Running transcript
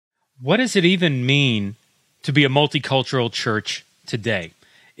What does it even mean to be a multicultural church today?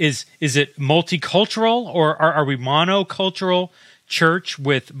 Is it multicultural, or are we monocultural church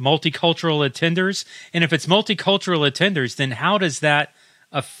with multicultural attenders? And if it's multicultural attenders, then how does that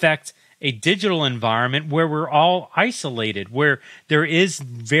affect a digital environment where we're all isolated, where there is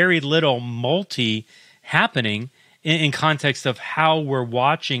very little multi happening in context of how we're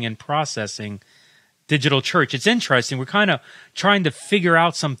watching and processing digital church? It's interesting. We're kind of trying to figure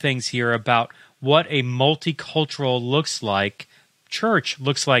out some things here about what a multicultural church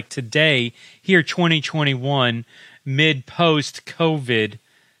looks like today, here 2021, mid-post COVID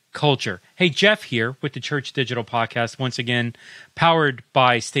culture. Hey, Jeff here with the Church Digital Podcast, once again, powered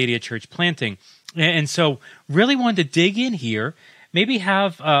by Stadia Church Planting. And so really wanted to dig in here, maybe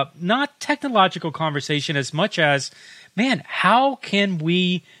have not technological conversation as much as, man, how can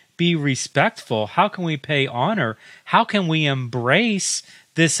we be respectful? How can we pay honor? How can we embrace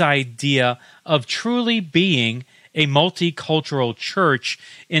this idea of truly being a multicultural church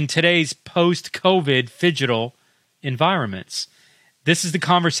in today's post-COVID digital environments? This is the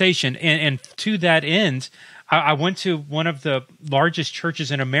conversation. And to that end, I went to one of the largest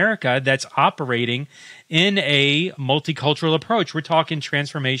churches in America that's operating in a multicultural approach. We're talking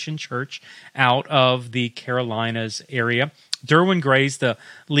Transformation Church out of the Carolinas area. Derwin Gray's the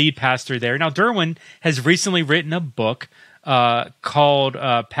lead pastor there. Now, Derwin has recently written a book called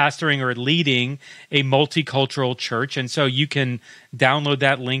Pastoring or Leading a Multicultural Church. And so you can download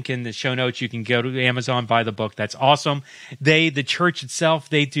that link in the show notes. You can go to Amazon, buy the book. That's awesome. The church itself,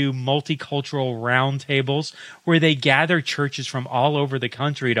 they do multicultural roundtables where they gather churches from all over the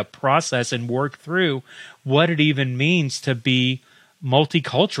country to process and work through what it even means to be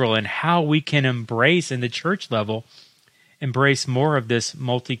multicultural and how we can embrace, in the church level, embrace more of this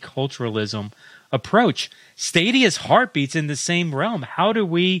multiculturalism approach. Stadia's heartbeats in the same realm. How do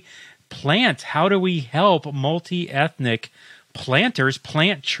we plant? How do we help multi-ethnic planters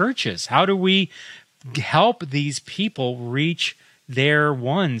plant churches? How do we help these people reach their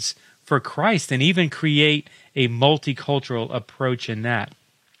ones for Christ and even create a multicultural approach in that?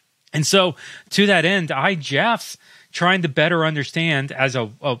 And so to that end, Jeff's trying to better understand, as a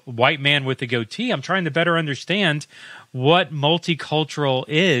white man with a goatee, I'm trying to better understand what multicultural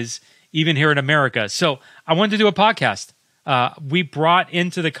is, even here in America. So I wanted to do a podcast. We brought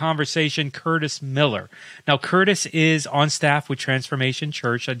into the conversation Curtis Miller. Now, Curtis is on staff with Transformation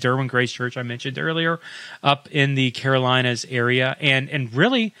Church, at Derwin Gray's church I mentioned earlier, up in the Carolinas area, and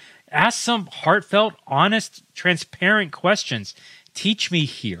really asked some heartfelt, honest, transparent questions. Teach me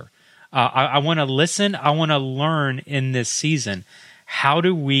here. I want to listen. I want to learn in this season. How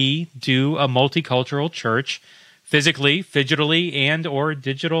do we do a multicultural church, physically, digitally, and or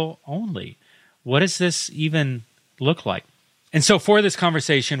digital only? What does this even look like? And so for this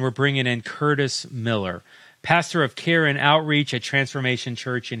conversation, we're bringing in Curtis Miller, pastor of care and outreach at Transformation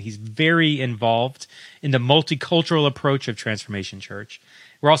Church, and he's very involved in the multicultural approach of Transformation Church.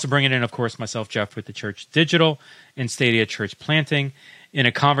 We're also bringing in, of course, myself, Jeff, with the Church Digital and Stadia Church Planting, in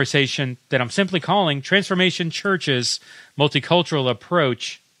a conversation that I'm simply calling Transformation Church's Multicultural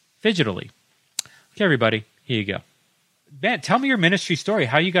Approach Digitally. Okay, everybody, here you go. Matt, tell me your ministry story,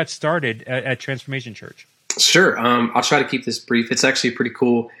 how you got started at Transformation Church. Sure. I'll try to keep this brief. It's actually pretty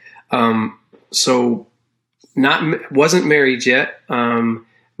cool. Wasn't married yet.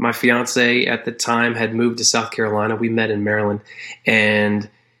 My fiance at the time had moved to South Carolina. We met in Maryland, and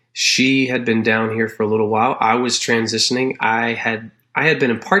she had been down here for a little while. I was transitioning. I had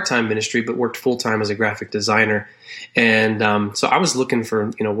been in part-time ministry, but worked full-time as a graphic designer. And so I was looking for,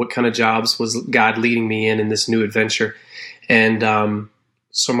 what kind of jobs was God leading me in this new adventure. And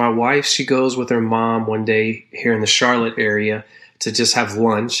so my wife, she goes with her mom one day here in the Charlotte area to just have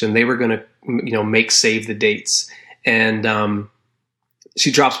lunch, and they were going to, make save the dates. And she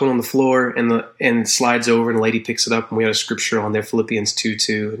drops one on the floor and slides over, and the lady picks it up, and we had a scripture on there, Philippians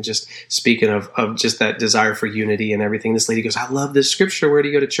 2:2, and just speaking of just that desire for unity and everything. This lady goes, "I love this scripture. Where do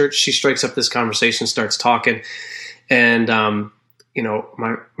you go to church?" She strikes up this conversation, starts talking, and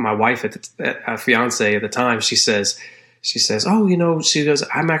my wife fiance at the time, she says, "Oh, she goes,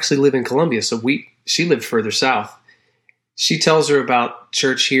 I'm actually live in Columbia, so she lived further south." She tells her about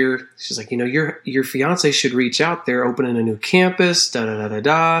church here. She's like, your fiance should reach out. They're opening a new campus,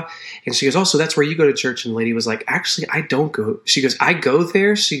 da-da-da-da-da. And she goes, "Oh, so that's where you go to church?" And the lady was like, "Actually, I don't go." She goes, "I go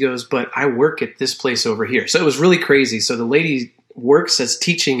there." She goes, "But I work at this place over here." So it was really crazy. So the lady works as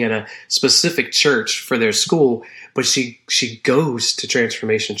teaching at a specific church for their school, but she goes to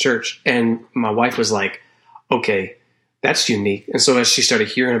Transformation Church. And my wife was like, "Okay, that's unique." And so as she started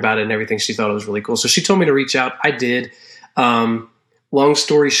hearing about it and everything, she thought it was really cool. So she told me to reach out. I did. long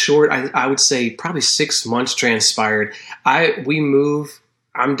story short, I would say probably 6 months transpired. We move.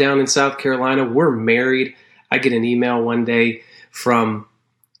 I'm down in South Carolina. We're married. I get an email one day from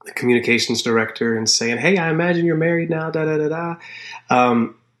the communications director and saying, "Hey, I imagine you're married now. Da da da da.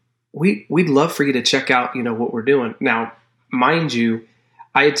 We'd love for you to check out, what we're doing." Now, mind you,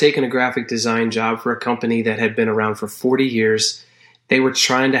 I had taken a graphic design job for a company that had been around for 40 years. They were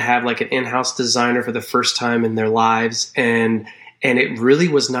trying to have like an in-house designer for the first time in their lives, and it really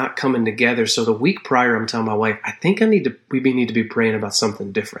was not coming together. So the week prior, I'm telling my wife, I think we need to be praying about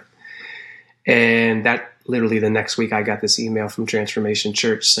something different. And that literally the next week, I got this email from Transformation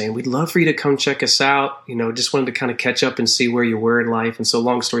Church saying, "We'd love for you to come check us out. Just wanted to kind of catch up and see where you were in life." And so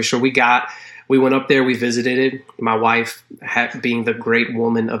long story short, we went up there, we visited it. My wife, being the great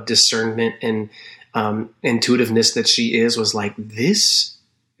woman of discernment and intuitiveness that she is, was like, this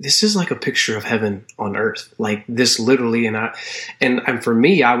is like a picture of heaven on earth, like this literally. And for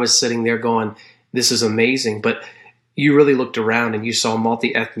me, I was sitting there going, this is amazing. But you really looked around and you saw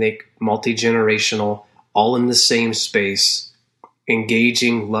multi-ethnic, multi-generational, all in the same space,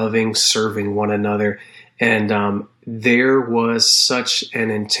 engaging, loving, serving one another. And there was such an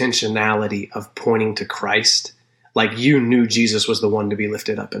intentionality of pointing to Christ. Like you knew Jesus was the one to be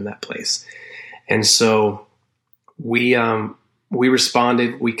lifted up in that place. And so we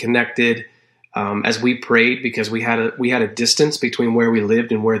responded, we connected as we prayed, because we had a distance between where we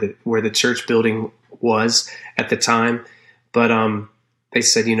lived and where the church building was at the time. But they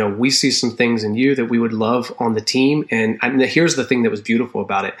said, we see some things in you that we would love on the team. And here's the thing that was beautiful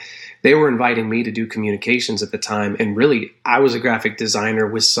about it. They were inviting me to do communications at the time. And really, I was a graphic designer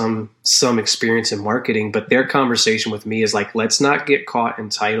with some experience in marketing. But their conversation with me is like, let's not get caught in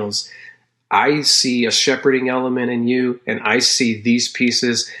titles. I see a shepherding element in you, and I see these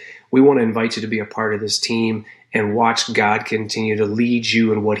pieces. We want to invite you to be a part of this team and watch God continue to lead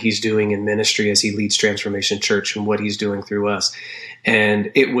you in what he's doing in ministry as he leads Transformation Church and what he's doing through us. And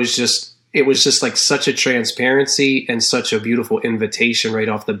it was just like such a transparency and such a beautiful invitation right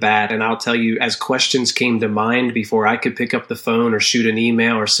off the bat. And I'll tell you, as questions came to mind before I could pick up the phone or shoot an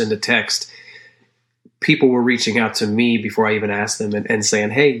email or send a text, people were reaching out to me before I even asked them and saying,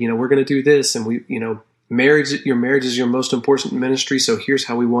 "Hey, we're going to do this. And your marriage is your most important ministry. So here's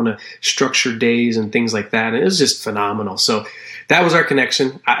how we want to structure days and things like that." And it was just phenomenal. So that was our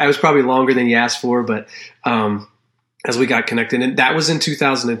connection. I was probably longer than you asked for, but as we got connected, and that was in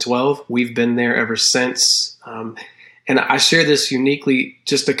 2012, we've been there ever since. And I share this uniquely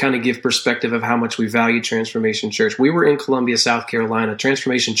just to kind of give perspective of how much we value Transformation Church. We were in Columbia, South Carolina.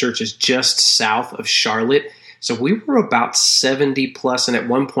 Transformation Church is just south of Charlotte. So we were about 70 plus and at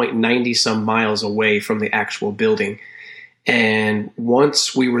one point 90 some miles away from the actual building. And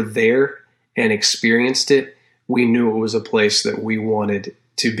once we were there and experienced it, we knew it was a place that we wanted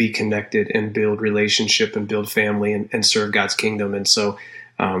to be connected and build relationship and build family and serve God's kingdom. And so,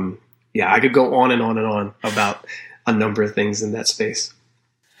 I could go on and on and on about a number of things in that space.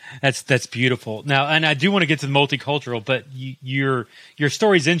 That's beautiful. Now, and I do want to get to the multicultural, but your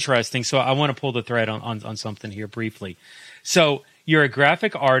story's interesting, so I want to pull the thread on something here briefly. So you're a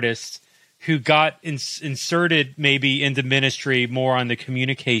graphic artist who got inserted maybe into ministry more on the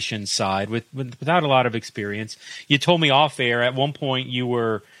communication side without a lot of experience. You told me off air at one point you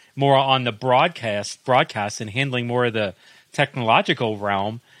were more on the broadcast and handling more of the technological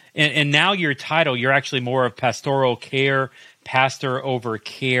realm. And now your title, you're actually more of pastoral care, pastor over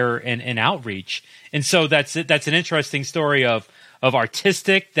care and outreach. And so that's an interesting story of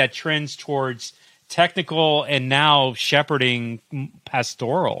artistic that trends towards technical and now shepherding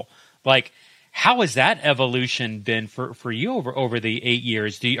pastoral. Like, how has that evolution been for you over the 8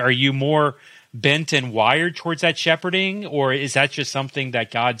 years? Are you more bent and wired towards that shepherding, or is that just something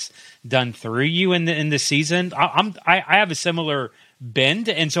that God's done through you in the season? I have a similar bend,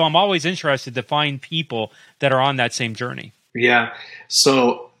 and so I'm always interested to find people that are on that same journey. Yeah.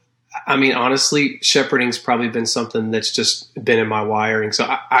 So, I mean, honestly, shepherding's probably been something that's just been in my wiring. So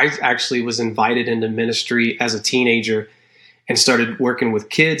I actually was invited into ministry as a teenager and started working with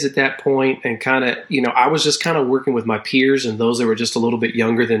kids at that point. And kind of, I was just kind of working with my peers and those that were just a little bit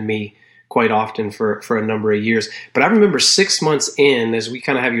younger than me quite often for a number of years. But I remember 6 months in, as we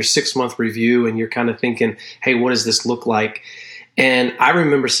kind of have your 6-month review and you're kind of thinking, hey, what does this look like? And I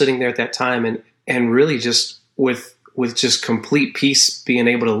remember sitting there at that time and really just with just complete peace, being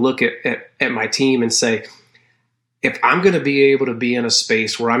able to look at my team and say, if I'm going to be able to be in a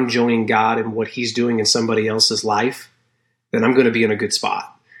space where I'm joining God in what he's doing in somebody else's life, then I'm going to be in a good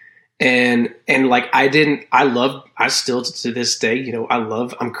spot. And like, I still to this day,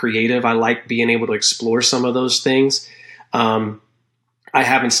 I'm creative. I like being able to explore some of those things. I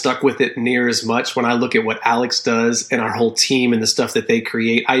haven't stuck with it near as much. When I look at what Alex does and our whole team and the stuff that they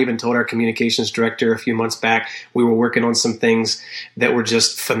create, I even told our communications director a few months back, we were working on some things that were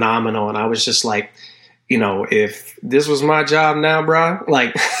just phenomenal. And I was just like, if this was my job now, bro,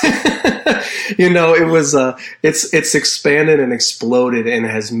 like, it was, it's expanded and exploded and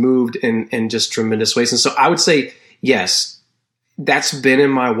has moved in just tremendous ways. And so I would say, yes, that's been in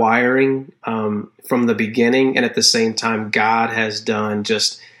my wiring from the beginning. And at the same time, God has done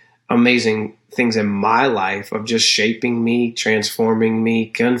just amazing things in my life of just shaping me, transforming me,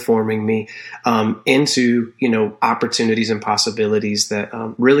 conforming me into, opportunities and possibilities that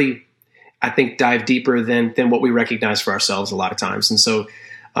really, I think, dive deeper than what we recognize for ourselves a lot of times. And so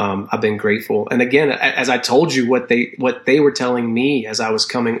I've been grateful. And again, as I told you, what they were telling me as I was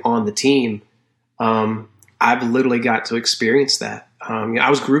coming on the team, I've literally got to experience that. I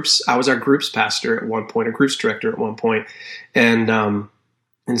was our groups pastor at one point, a groups director at one point. And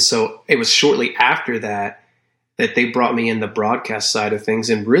so it was shortly after that they brought me in the broadcast side of things.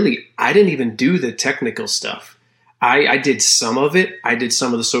 And really, I didn't even do the technical stuff. I did some of it. I did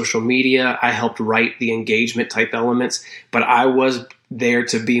some of the social media. I helped write the engagement type elements, but I was there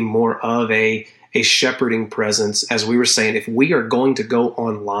to be more of a shepherding presence. As we were saying, if we are going to go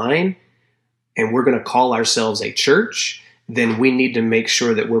online and we're going to call ourselves a church, then we need to make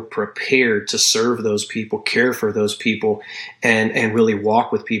sure that we're prepared to serve those people, care for those people, and really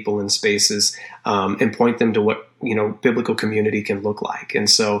walk with people in spaces and point them to what, biblical community can look like. And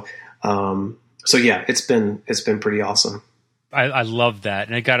so, yeah, it's been pretty awesome. I love that.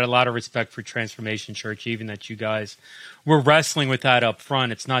 And I got a lot of respect for Transformation Church, even that you guys were wrestling with that up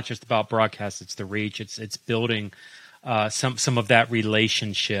front. It's not just about broadcast, it's the reach. It's building some of that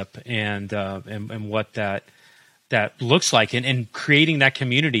relationship and what that looks like, and creating that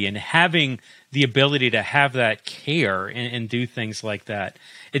community and having the ability to have that care and do things like that.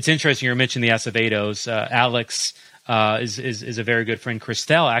 It's interesting. You mentioned the Acevedos. Alex is a very good friend.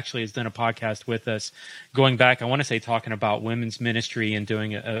 Christelle actually has done a podcast with us going back, I want to say, talking about women's ministry and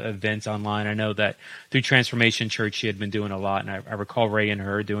doing events online. I know that through Transformation Church, she had been doing a lot. And I recall Ray and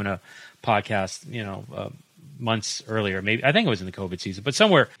her doing a podcast, months earlier. Maybe, I think it was in the COVID season, but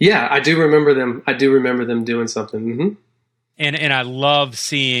somewhere. Yeah, I do remember them doing something. Mm-hmm. And I love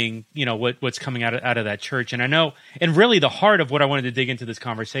seeing, what's coming out of that church. And I know, and really the heart of what I wanted to dig into this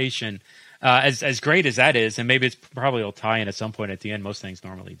conversation, as great as that is, and maybe it's probably will tie in at some point at the end. Most things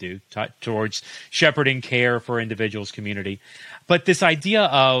normally do towards shepherding care for individuals, community. But this idea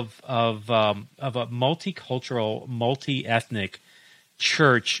of a multicultural, multi-ethnic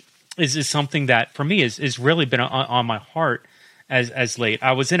church is something that for me is really been on my heart as late.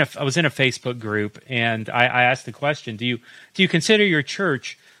 I was in a Facebook group, and I asked the question: Do you consider your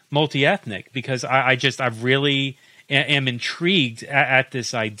church multi-ethnic? Because I really am intrigued at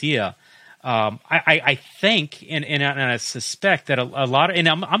this idea. I think and I suspect that a lot of, and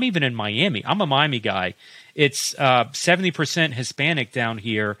I'm even in Miami. I'm a Miami guy. It's 70% Hispanic down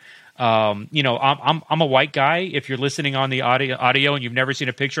here. I'm a white guy. If you're listening on the audio and you've never seen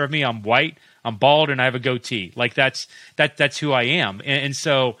a picture of me, I'm white, I'm bald, and I have a goatee. Like that's who I am. And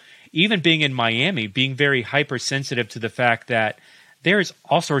so even being in Miami, being very hypersensitive to the fact that there's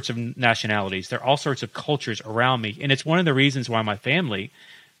all sorts of nationalities, there are all sorts of cultures around me, and it's one of the reasons why my family,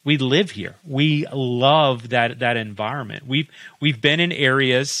 we live here. We love that environment. We've been in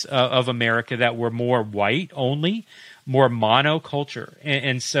areas of America that were more white only, more monoculture.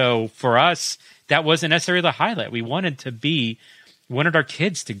 And so for us, that wasn't necessarily the highlight. We wanted our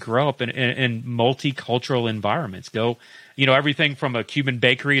kids to grow up in multicultural environments. Go, everything from a Cuban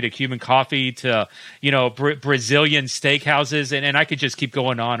bakery to Cuban coffee to, Brazilian steakhouses. And I could just keep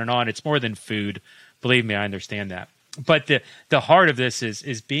going on and on. It's more than food. Believe me, I understand that. But the heart of this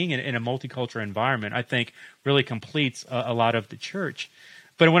is being in a multicultural environment, I think, really completes a lot of the church.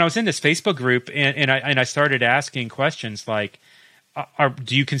 But when I was in this Facebook group and I started asking questions like,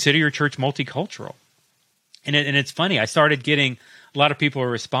 do you consider your church multicultural? And it's funny, I started getting a lot of people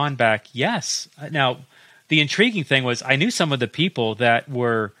respond back, yes. Now, the intriguing thing was I knew some of the people that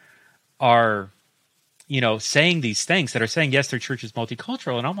are saying these things, that are saying, yes, their church is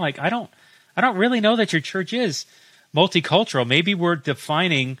multicultural. And I'm like, I don't really know that your church is multicultural. Maybe we're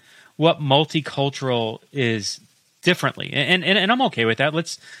defining what multicultural is differently, and I'm okay with that.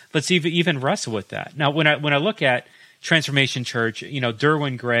 Let's even wrestle with that. Now, when I look at Transformation Church,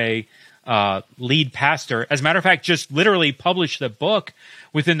 Derwin Gray, lead pastor, as a matter of fact, just literally published a book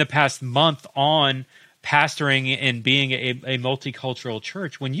within the past month on pastoring and being a multicultural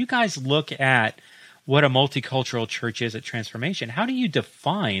church. When you guys look at what a multicultural church is at Transformation, how do you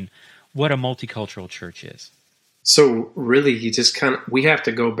define what a multicultural church is? So really, we have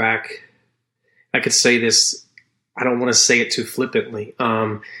to go back. I could say this, I don't want to say it too flippantly.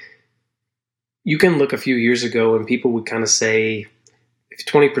 You can look a few years ago and people would kind of say, if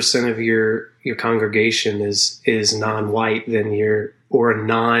 20% of your congregation is non-white, or a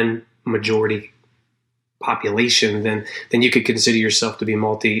non-majority population, then you could consider yourself to be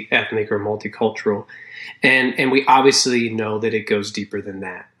multi-ethnic or multicultural. And we obviously know that it goes deeper than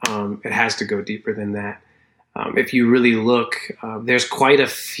that. It has to go deeper than that. If you really look, there's quite a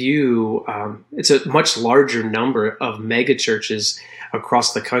few, it's a much larger number of mega churches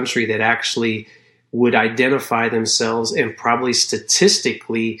across the country that actually would identify themselves and probably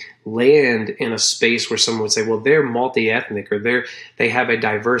statistically land in a space where someone would say, well, they're multi-ethnic, or they have a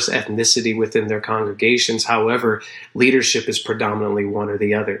diverse ethnicity within their congregations. However, leadership is predominantly one or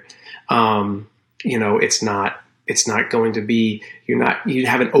the other. It's not going to be, you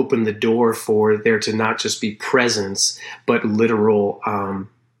haven't opened the door for there to not just be presence, but literal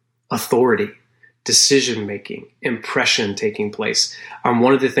authority, decision-making, impression taking place.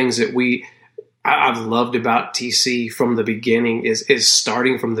 One of the things that I've loved about TC from the beginning is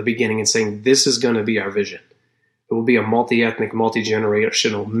starting from the beginning and saying, this is going to be our vision. It will be a multi-ethnic,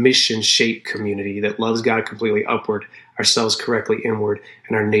 multi-generational, mission-shaped community that loves God completely upward, ourselves correctly inward,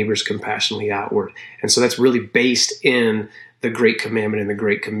 and our neighbors compassionately outward. And so that's really based in the Great Commandment and the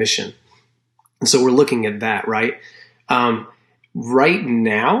Great Commission. And so we're looking at that, right? Right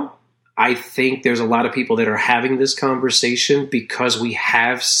now, I think there's a lot of people that are having this conversation because we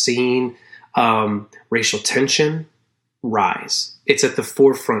have seen racial tension rise. It's at the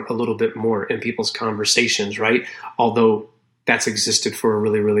forefront a little bit more in people's conversations, right? Although that's existed for a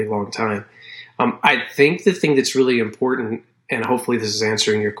really, really long time. I think the thing that's really important, and hopefully this is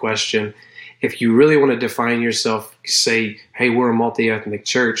answering your question, if you really want to define yourself, say, hey, we're a multi-ethnic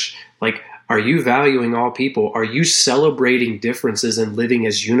church, like, are you valuing all people? Are you celebrating differences and living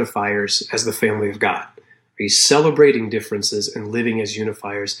as unifiers as the family of God? Are you celebrating differences and living as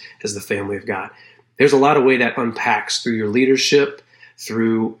unifiers as the family of God? There's a lot of way that unpacks through your leadership,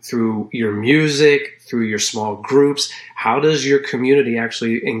 through your music, through your small groups. How does your community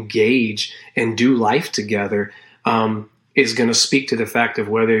actually engage and do life together is going to speak to the fact of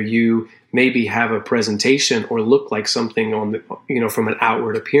whether you maybe have a presentation or look like something on the, from an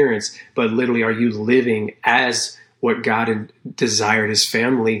outward appearance, but literally are you living as what God desired his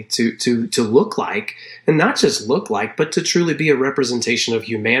family to look like, and not just look like, but to truly be a representation of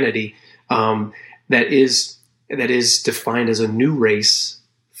humanity that is defined as a new race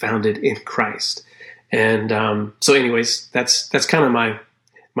founded in Christ. And so anyways, that's kind of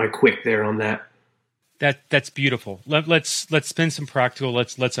my quick there on that. That's beautiful. Let's spend some practical.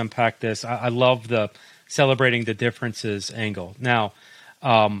 Let's unpack this. I love the celebrating the differences angle. Now,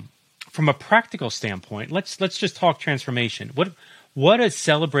 from a practical standpoint, let's just talk transformation. What does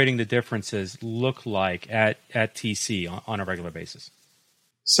celebrating the differences look like at TC on a regular basis?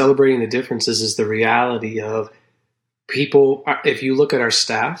 Celebrating the differences is the reality of people. If you look at our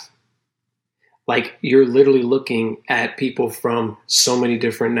staff, like, you're literally looking at people from so many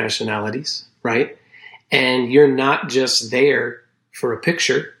different nationalities, right? And you're not just there for a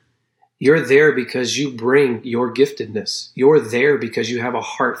picture. You're there because you bring your giftedness. You're there because you have a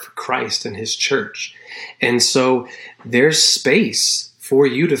heart for Christ and his church. And so there's space for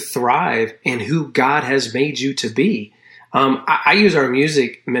you to thrive in who God has made you to be. I use our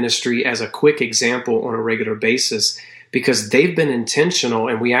music ministry as a quick example on a regular basis because they've been intentional.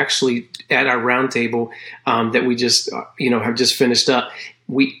 And we actually, at our roundtable that we just, have just finished up,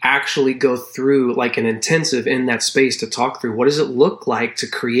 we actually go through like an intensive in that space to talk through what does it look like to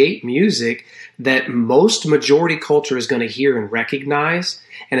create music that most majority culture is going to hear and recognize.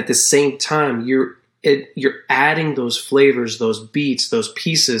 And at the same time, you're adding those flavors, those beats, those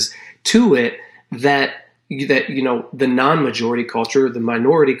pieces to it that the non-majority culture, the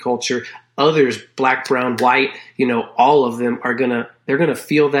minority culture, others, black, brown, white, all of them they're going to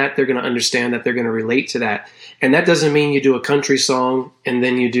feel that, they're going to understand that, they're going to relate to that. And that doesn't mean you do a country song and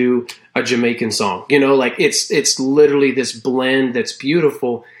then you do a Jamaican song, it's literally this blend that's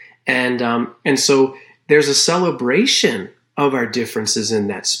beautiful. And so there's a celebration of our differences in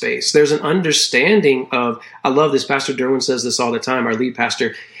that space. There's an understanding of, I love this, Pastor Derwin says this all the time, our lead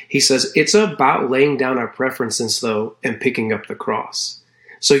pastor. He says, it's about laying down our preferences, though, and picking up the cross.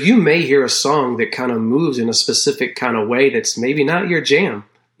 So you may hear a song that kind of moves in a specific kind of way that's maybe not your jam,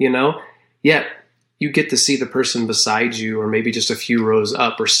 yet you get to see the person beside you, or maybe just a few rows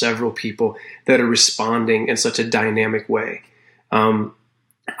up, or several people that are responding in such a dynamic way.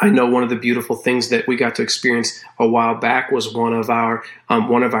 I know one of the beautiful things that we got to experience a while back was one of our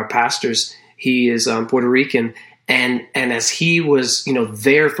pastors. He is Puerto Rican, And as he was,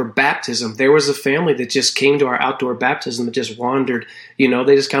 there for baptism, there was a family that just came to our outdoor baptism that just wandered,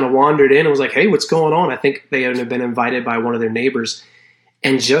 they just kind of wandered in and was like, hey, what's going on? I think they had been invited by one of their neighbors.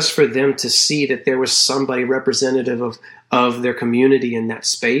 And just for them to see that there was somebody representative of their community in that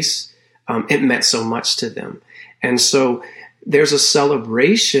space, it meant so much to them. And so there's a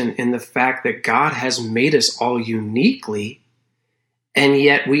celebration in the fact that God has made us all uniquely, and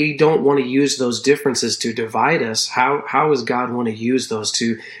yet we don't want to use those differences to divide us. How does God want to use those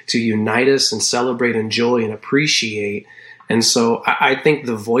to unite us and celebrate and joy and appreciate? And so I think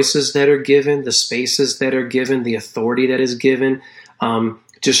the voices that are given, the spaces that are given, the authority that is given,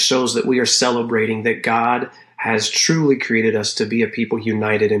 just shows that we are celebrating that God has truly created us to be a people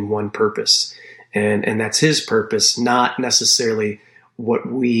united in one purpose. And that's his purpose, not necessarily what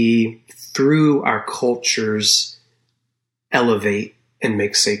we, through our cultures, elevate and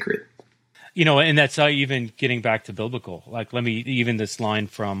make sacred. And that's even getting back to biblical. Like, even this line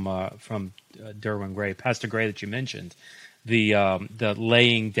from Derwin Gray, Pastor Gray, that you mentioned, the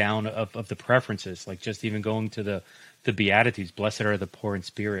laying down of the preferences, like just even going to the Beatitudes, blessed are the poor in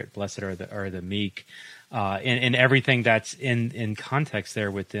spirit, blessed are the meek, and everything that's in context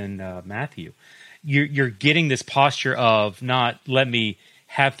there within Matthew. You're getting this posture of not let me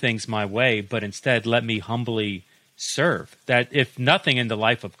have things my way, but instead let me humbly serve. That if nothing in the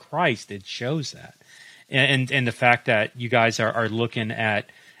life of Christ, it shows that, and the fact that you guys are looking at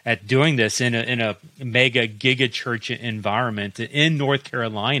doing this in a mega giga church environment in North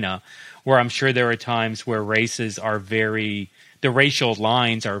Carolina, where I'm sure there are times where the racial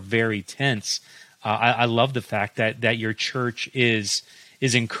lines are very tense. I love the fact that your church is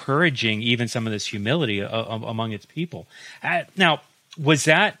encouraging even some of this humility among its people. Now,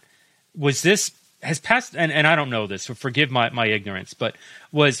 has Pastor, and I don't know this, so forgive my ignorance, but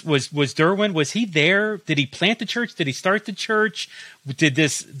was Derwin, was he there? Did he plant the church? Did he start the church? Did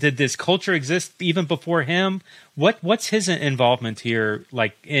this culture exist even before him? What's his involvement here,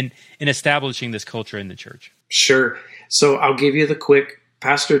 like in establishing this culture in the church? Sure. So I'll give you the quick.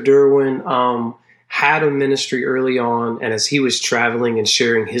 Pastor Derwin had a ministry early on, and as he was traveling and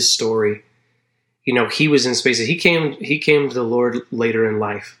sharing his story, he was in spaces. He came to the Lord later in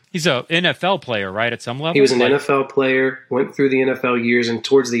life. He's an NFL player, right, at some level? He was an NFL player, went through the NFL years, and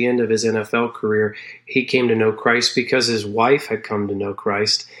towards the end of his NFL career, he came to know Christ because his wife had come to know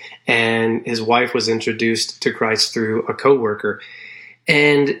Christ, and his wife was introduced to Christ through a coworker.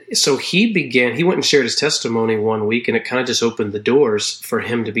 And so he went and shared his testimony one week, and it kind of just opened the doors for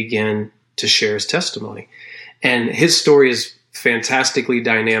him to begin to share his testimony. And his story is fantastically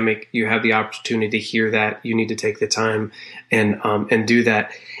dynamic. You have the opportunity to hear that. You need to take the time and do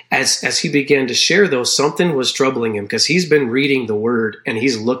that. As he began to share, though, something was troubling him because he's been reading the word and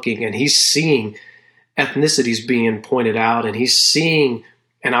he's looking and he's seeing ethnicities being pointed out, and he's seeing,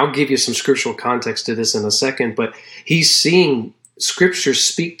 and I'll give you some scriptural context to this in a second, but he's seeing scripture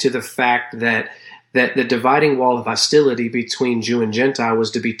speak to the fact that the dividing wall of hostility between Jew and Gentile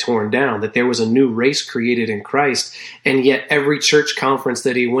was to be torn down, that there was a new race created in Christ, and yet every church conference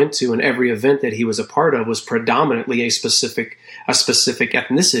that he went to and every event that he was a part of was predominantly a specific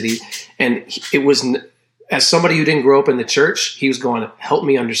ethnicity. And it was, as somebody who didn't grow up in the church, he was going, help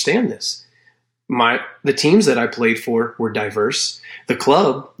me understand this. The teams that I played for were diverse. The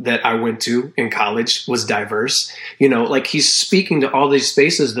club that I went to in college was diverse. Like he's speaking to all these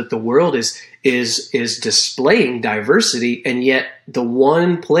spaces that the world is displaying diversity, and yet the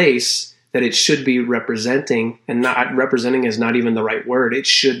one place that it should be representing, and not representing is not even the right word, it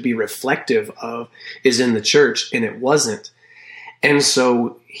should be reflective of, is in the church, and it wasn't. And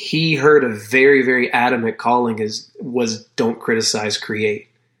so he heard a very, very adamant calling was don't criticize, create.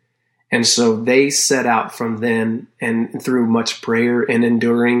 And so they set out from then, and through much prayer and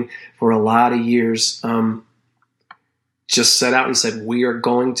enduring for a lot of years, just set out and said, we are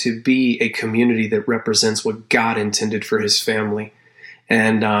going to be a community that represents what God intended for his family.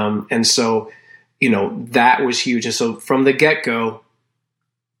 And so, that was huge. And so from the get-go,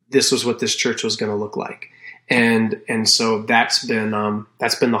 this was what this church was going to look like. And so that's been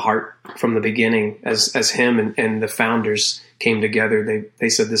the heart from the beginning as him and the founders came together. They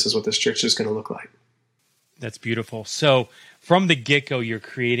said, this is what this church is going to look like. That's beautiful. So from the get-go, you're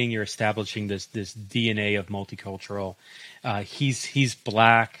establishing this DNA of multicultural. He's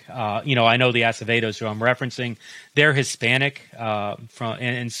black. I know the Acevedos who I'm referencing, they're Hispanic.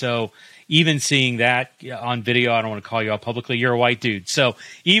 And so even seeing that on video, I don't want to call you out publicly, you're a white dude. So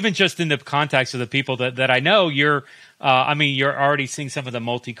even just in the context of the people that I know, you're already seeing some of the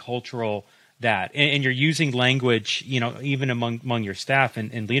multicultural that, and you're using language, even among your staff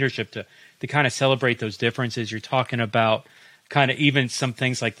and leadership to kind of celebrate those differences. You're talking about kind of even some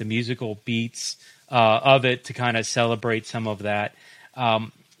things like the musical beats of it to kind of celebrate some of that.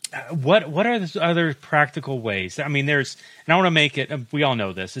 What are the other practical ways? I mean, and I want to make it, we all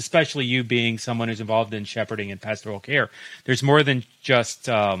know this, especially you being someone who's involved in shepherding and pastoral care. There's more than just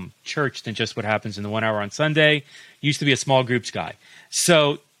church than just what happens in the 1 hour on Sunday. Used to be a small groups guy.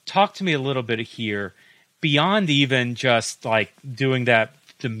 So talk to me a little bit here, beyond even just like doing the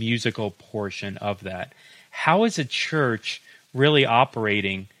musical portion of that. How is a church really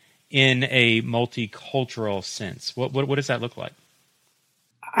operating in a multicultural sense? What does that look like?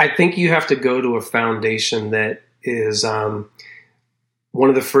 I think you have to go to a foundation that is one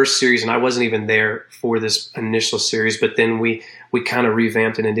of the first series, and I wasn't even there for this initial series, but then we kind of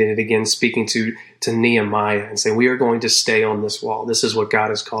revamped it and did it again, speaking to Nehemiah and saying, we are going to stay on this wall. This is what God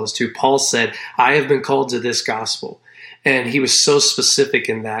has called us to. Paul said, I have been called to this gospel. And he was so specific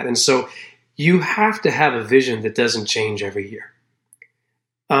in that. And so you have to have a vision that doesn't change every year.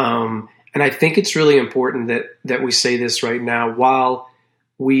 And I think it's really important that we say this right now. While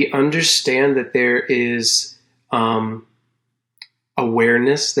we understand that there is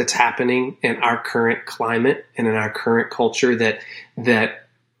awareness that's happening in our current climate and in our current culture that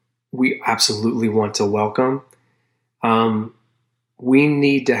we absolutely want to welcome, we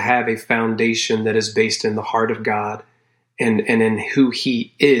need to have a foundation that is based in the heart of God and in who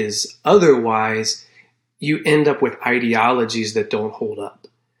he is. Otherwise, you end up with ideologies that don't hold up.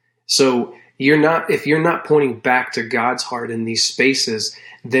 So if you're not pointing back to God's heart in these spaces,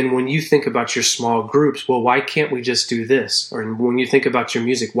 then when you think about your small groups, well, why can't we just do this? Or when you think about your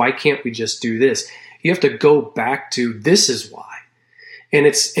music, why can't we just do this? You have to go back to this is why. And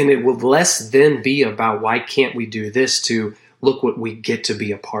it will less then be about why can't we do this to look what we get to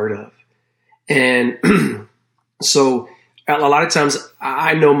be a part of. And so a lot of times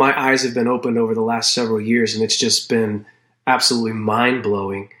I know my eyes have been opened over the last several years, and it's just been absolutely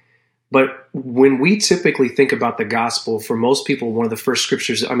mind-blowing. But when we typically think about the gospel, for most people, one of the first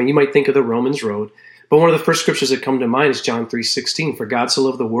scriptures, I mean, you might think of the Romans road, but one of the first scriptures that come to mind is John 3:16. For God so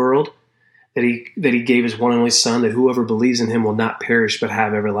loved the world that he gave his one and only son, that whoever believes in him will not perish but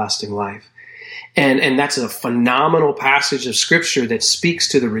have everlasting life. And that's a phenomenal passage of scripture that speaks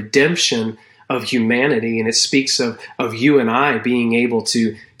to the redemption of humanity, and it speaks of you and I being able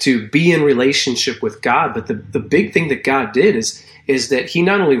to be in relationship with God. But the big thing that God did is that he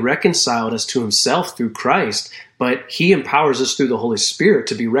not only reconciled us to himself through Christ, but he empowers us through the Holy Spirit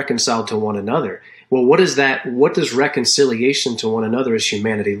to be reconciled to one another. Well, what is that? What does reconciliation to one another as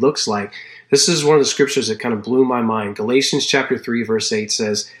humanity looks like? This is one of the scriptures that kind of blew my mind. Galatians chapter 3, verse 8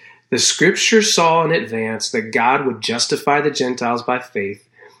 says, the scripture saw in advance that God would justify the Gentiles by faith,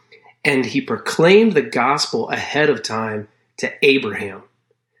 and he proclaimed the gospel ahead of time to Abraham,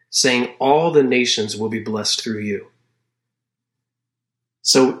 saying, all the nations will be blessed through you.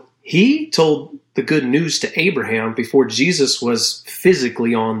 So he told the good news to Abraham before Jesus was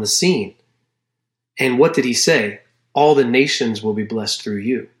physically on the scene. And what did he say? All the nations will be blessed through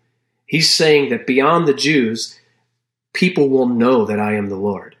you. He's saying that beyond the Jews, people will know that I am the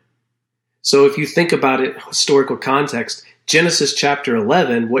Lord. So if you think about it, historical context, Genesis chapter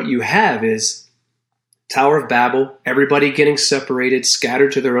 11, what you have is Tower of Babel, everybody getting separated,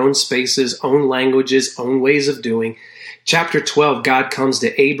 scattered to their own spaces, own languages, own ways of doing. Chapter 12, God comes to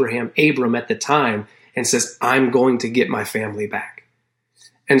Abram at the time, and says, I'm going to get my family back.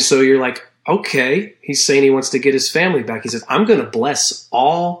 And so you're like, okay, he's saying he wants to get his family back. He says, I'm going to bless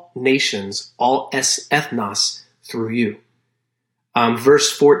all nations, all ethnos through you.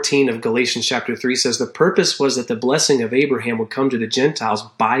 Verse 14 of Galatians chapter 3 says, the purpose was that the blessing of Abraham would come to the Gentiles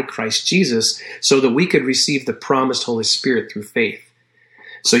by Christ Jesus so that we could receive the promised Holy Spirit through faith.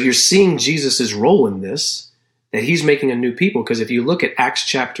 So you're seeing Jesus' role in this, that he's making a new people. Because if you look at Acts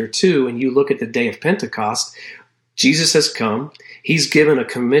chapter 2 and you look at the day of Pentecost, Jesus has come. He's given a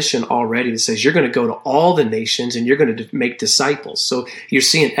commission already that says you're going to go to all the nations and you're going to make disciples. So you're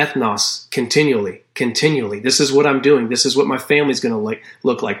seeing ethnos continually. This is what I'm doing. This is what my family's going to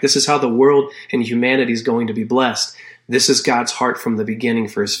look like. This is how the world and humanity is going to be blessed. This is God's heart from the beginning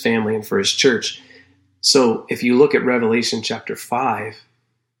for his family and for his church. So if you look at Revelation chapter 5,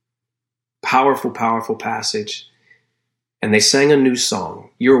 powerful, powerful passage. And they sang a new song.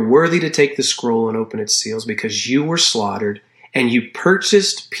 You're worthy to take the scroll and open its seals because you were slaughtered and you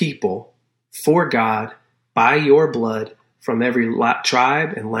purchased people for God by your blood from every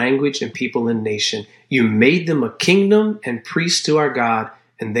tribe and language and people and nation. You made them a kingdom and priests to our God,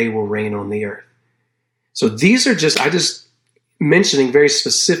 and they will reign on the earth. So these are mentioning very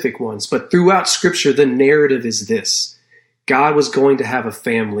specific ones, but throughout Scripture, the narrative is this. God was going to have a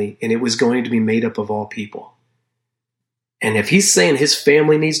family, and it was going to be made up of all people. And if he's saying his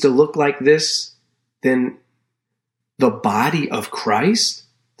family needs to look like this, then the body of Christ,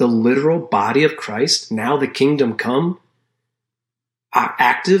 the literal body of Christ, now the kingdom come,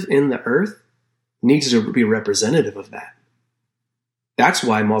 active in the earth, needs to be representative of that. That's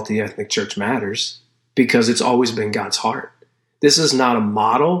why multi-ethnic church matters, because it's always been God's heart. This is not a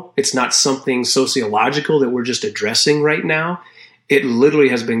model. It's not something sociological that we're just addressing right now. It literally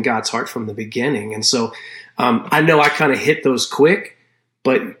has been God's heart from the beginning. And so I know I kind of hit those quick,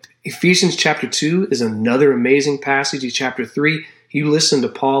 but Ephesians chapter 2 is another amazing passage. In chapter 3, you listen to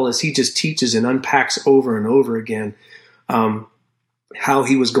Paul as he just teaches and unpacks over and over again how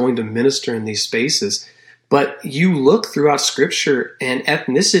he was going to minister in these spaces. But you look throughout Scripture, and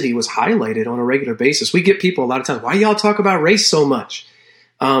ethnicity was highlighted on a regular basis. We get people a lot of times, why y'all talk about race so much?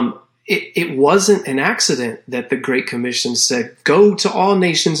 It wasn't an accident that the Great Commission said, go to all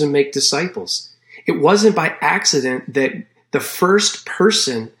nations and make disciples. It wasn't by accident that the first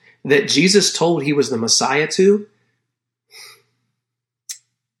person that Jesus told he was the Messiah to,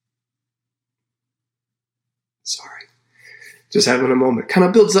 just having a moment, kind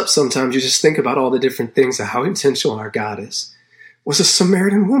of builds up sometimes. You just think about all the different things of how intentional our God is. Was a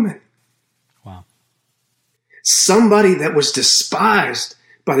Samaritan woman. Wow. Somebody that was despised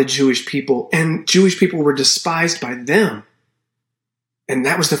by the Jewish people, and Jewish people were despised by them. And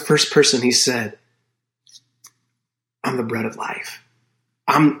that was the first person he said, I'm the bread of life.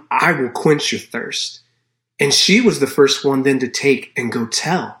 I will quench your thirst. And she was the first one then to take and go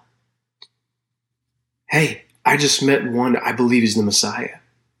tell, hey, I just met one, I believe he's the Messiah.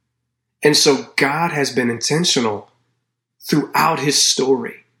 And so God has been intentional throughout his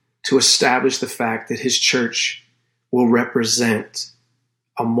story to establish the fact that his church will represent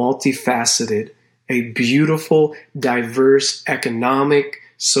a multifaceted, a beautiful, diverse, economic,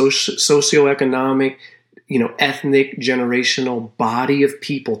 socioeconomic, ethnic, generational body of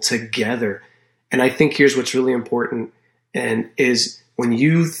people together. And I think here's what's really important, and is when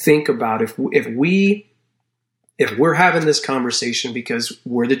you think about if we're having this conversation because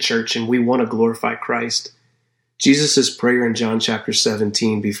we're the church and we want to glorify Christ, Jesus' prayer in John chapter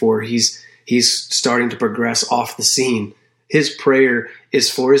 17, before he's starting to progress off the scene, his prayer is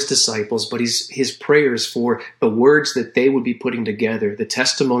for his disciples, but his prayer is for the words that they would be putting together, the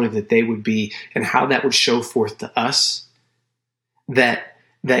testimony that they would be, and how that would show forth to us that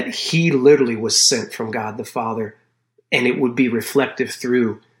he literally was sent from God the Father, and it would be reflective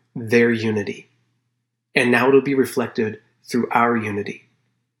through their unity. And now it'll be reflected through our unity.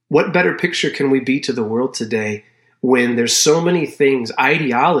 What better picture can we be to the world today when there's so many things,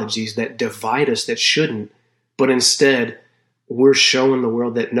 ideologies that divide us that shouldn't, but instead we're showing the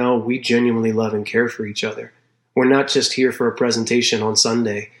world that no, we genuinely love and care for each other. We're not just here for a presentation on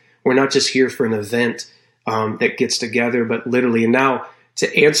Sunday. We're not just here for an event that gets together, but literally. And now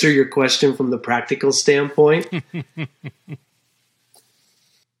to answer your question from the practical standpoint,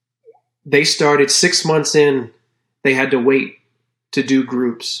 they started 6 months in, they had to wait to do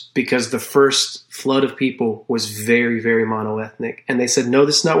groups because the first flood of people was very, very monoethnic. And they said, no,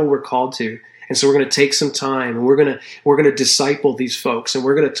 this is not what we're called to. And so we're going to take some time, and we're going to disciple these folks, and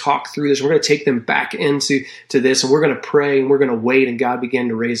we're going to talk through this. We're going to take them back into this, and we're going to pray, and we're going to wait. And God began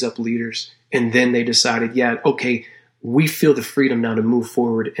to raise up leaders. And then they decided, yeah, okay, we feel the freedom now to move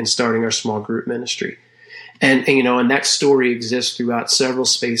forward in starting our small group ministry. And that story exists throughout several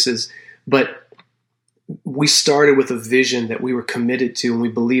spaces. But we started with a vision that we were committed to, and we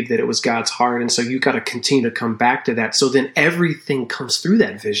believed that it was God's heart. And so you got to continue to come back to that. So then everything comes through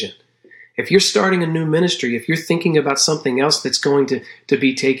that vision. If you're starting a new ministry, if you're thinking about something else that's going to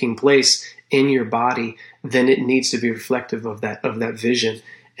be taking place in your body, then it needs to be reflective of that vision.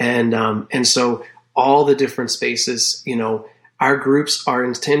 And so all the different spaces, our groups are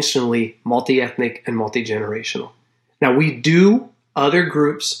intentionally multi-ethnic and multi-generational. Now we do other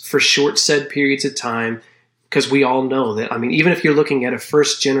groups for short said periods of time, because we all know that, even if you're looking at a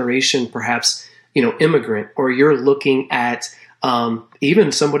first generation, perhaps, immigrant, or you're looking at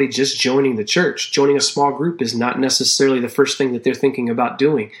even somebody just joining the church, joining a small group is not necessarily the first thing that they're thinking about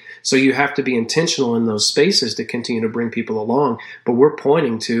doing. So you have to be intentional in those spaces to continue to bring people along. But we're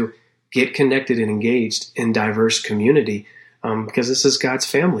pointing to get connected and engaged in diverse community. Because this is God's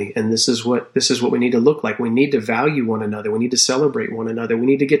family, and this is what we need to look like. We need to value one another. We need to celebrate one another. We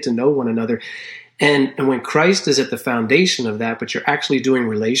need to get to know one another. And when Christ is at the foundation of that, but you're actually doing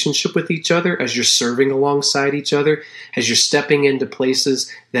relationship with each other as you're serving alongside each other, as you're stepping into places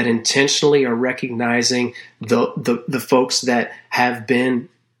that intentionally are recognizing the folks that have been,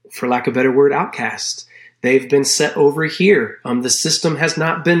 for lack of a better word, outcasts. They've been set over here. The system has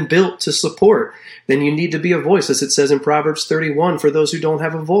not been built to support. Then you need to be a voice, as it says in Proverbs 31, for those who don't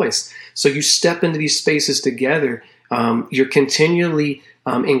have a voice. So you step into these spaces together. You're continually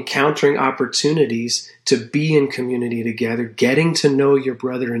encountering opportunities to be in community together, getting to know your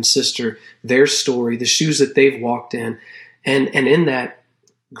brother and sister, their story, the shoes that they've walked in. And in that,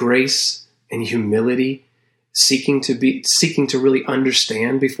 grace and humility, seeking to really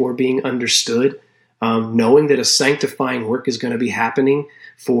understand before being understood, knowing that a sanctifying work is going to be happening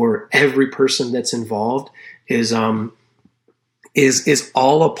for every person that's involved is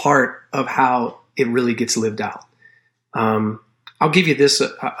all a part of how it really gets lived out. I'll give you this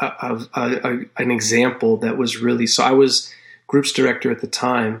an example that was really, so I was groups director at the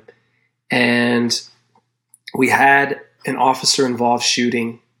time, and we had an officer involved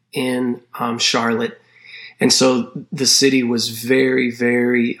shooting in Charlotte. And so the city was very,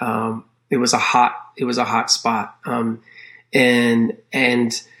 very, it was a hot spot.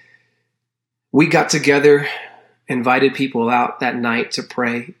 And we got together, invited people out that night to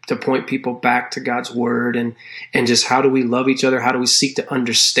pray, to point people back to God's word, and just how do we love each other? How do we seek to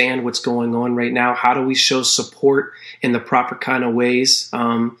understand what's going on right now? How do we show support in the proper kind of ways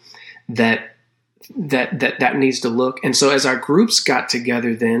that needs to look? And so as our groups got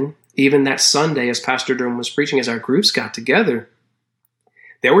together then, even that Sunday, as Pastor Durham was preaching, as our groups got together,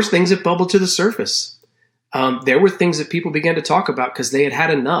 there were things that bubbled to the surface. There were things that people began to talk about because they had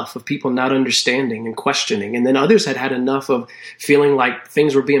had enough of people not understanding and questioning. And then others had had enough of feeling like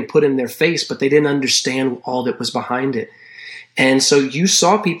things were being put in their face, but they didn't understand all that was behind it. And so you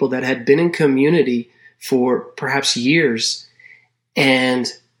saw people that had been in community for perhaps years, and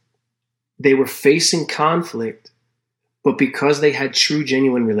they were facing conflict, but because they had true,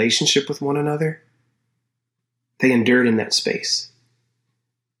 genuine relationship with one another, they endured in that space.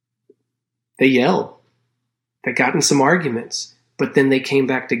 They yelled. They got in some arguments, but then they came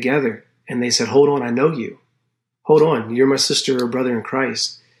back together and they said, hold on, I know you. Hold on, you're my sister or brother in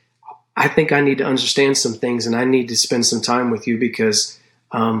Christ. I think I need to understand some things, and I need to spend some time with you because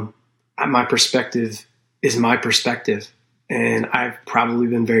my perspective is my perspective, and I've probably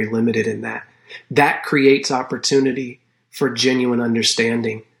been very limited in that. That creates opportunity for genuine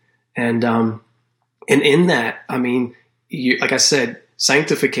understanding. And in that, I mean, like I said,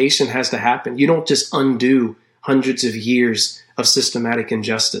 sanctification has to happen. You don't just undo hundreds of years of systematic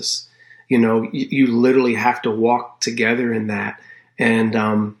injustice. You know, you literally have to walk together in that. And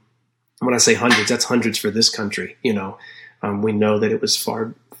when I say hundreds, that's hundreds for this country. You know, we know that it was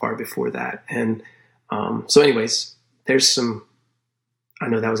far, far before that. And so anyways, there's some, I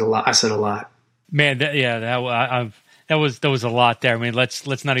know that was a lot. I said a lot. Man, that was a lot there. I mean,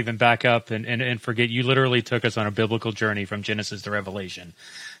 let's not even back up and forget. You literally took us on a biblical journey from Genesis to Revelation,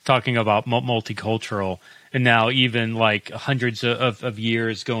 talking about multicultural, and now even like hundreds of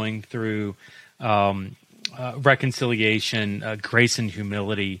years going through reconciliation, grace and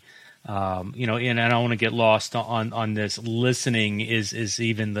humility. And I don't want to get lost on this. Listening is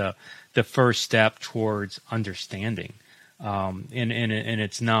even the first step towards understanding, and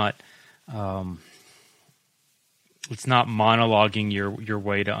it's not. It's not monologuing your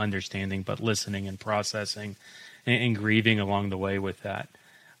way to understanding, but listening and processing and grieving along the way with that.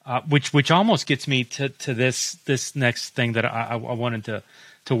 Which almost gets me to this next thing that I wanted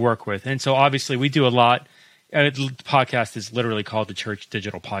to work with. And so obviously we do a lot. The podcast is literally called the Church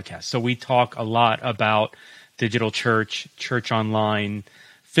Digital Podcast. So we talk a lot about digital church online,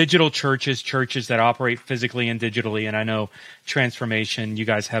 phygital churches that operate physically and digitally. And I know Transformation, you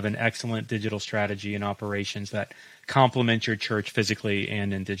guys have an excellent digital strategy and operations that complement your church physically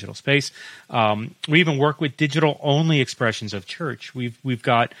and in digital space. We even work with digital only expressions of church. I've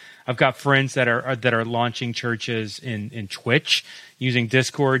got friends that are launching churches in Twitch using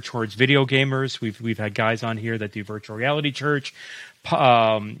Discord towards video gamers. We've had guys on here that do virtual reality church,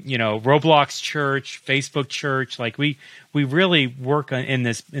 Roblox church, Facebook church. Like we really work in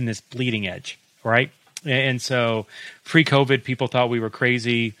this bleeding edge, right? And so pre-COVID, people thought we were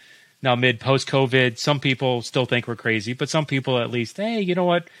crazy. Now, post-COVID, some people still think we're crazy, but some people at least, hey, you know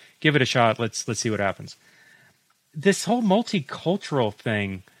what? Give it a shot. Let's see what happens. This whole multicultural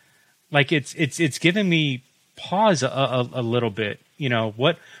thing, like it's given me pause a little bit. You know,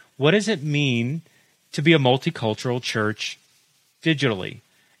 what does it mean to be a multicultural church digitally?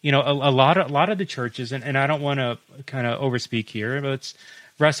 You know, a lot of the churches, and I don't want to kind of overspeak here, but let's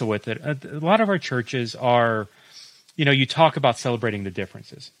wrestle with it. A lot of our churches are, you talk about celebrating the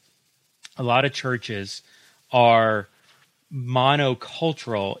differences. A lot of churches are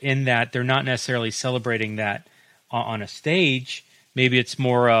monocultural in that they're not necessarily celebrating that on a stage. Maybe it's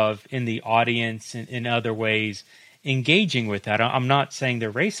more of in the audience and in other ways engaging with that. I'm not saying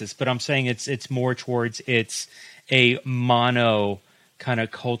they're racist, but I'm saying it's more towards it's a mono kind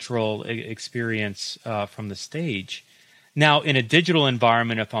of cultural experience from the stage. Now, in a digital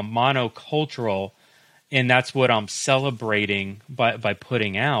environment, if I'm monocultural and that's what I'm celebrating by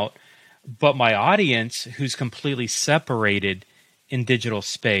putting out, but my audience who's completely separated in digital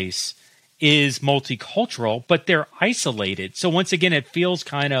space is multicultural, but they're isolated. So once again, it feels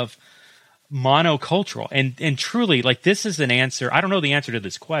kind of monocultural. And truly, like, this is an answer. I don't know the answer to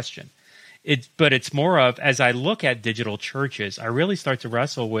this question. But it's more of, as I look at digital churches, I really start to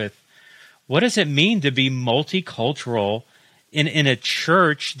wrestle with, what does it mean to be multicultural in a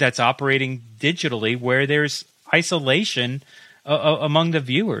church that's operating digitally where there's isolation among the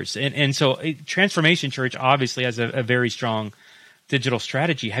viewers? And so Transformation Church obviously has a very strong digital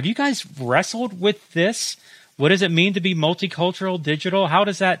strategy. Have you guys wrestled with this? What does it mean to be multicultural digital? How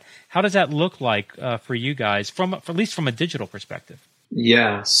does that look like for you guys, at least from a digital perspective?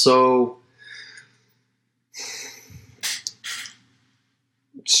 Yeah, so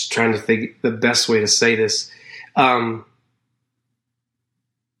just trying to think the best way to say this.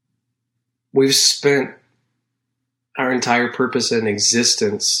 We've spent our entire purpose and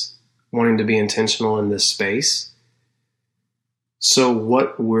existence wanting to be intentional in this space. So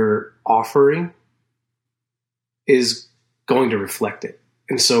what we're offering is going to reflect it.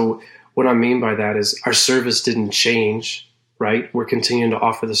 And so what I mean by that is our service didn't change, right? We're continuing to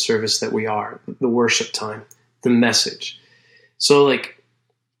offer the service that we are, the worship time, the message. So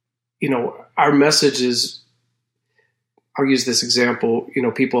our message is, I'll use this example.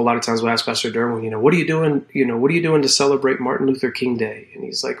 People a lot of times will ask Pastor Derwin, what are you doing? What are you doing to celebrate Martin Luther King Day? And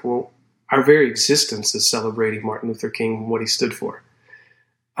he's like, well, our very existence is celebrating Martin Luther King and what he stood for.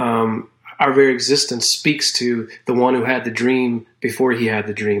 Our very existence speaks to the one who had the dream before he had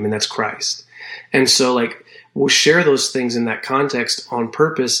the dream, and that's Christ. And so we'll share those things in that context on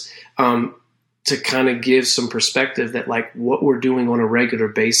purpose to kind of give some perspective that what we're doing on a regular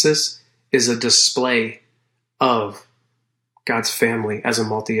basis is a display of God's family as a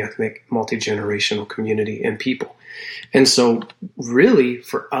multi-ethnic, multi-generational community and people. And so really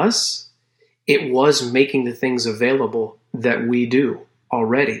for us, it was making the things available that we do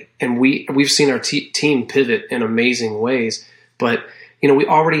already. And we've seen our team pivot in amazing ways, but we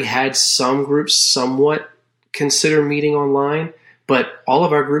already had some groups somewhat consider meeting online, but all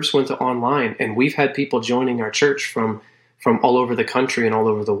of our groups went to online, and we've had people joining our church from all over the country and all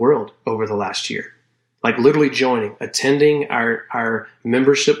over the world over the last year. Literally joining, attending our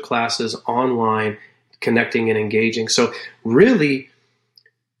membership classes online, connecting and engaging. So really,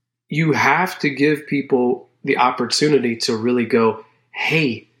 you have to give people the opportunity to really go,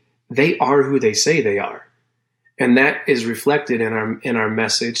 hey, they are who they say they are. And that is reflected in our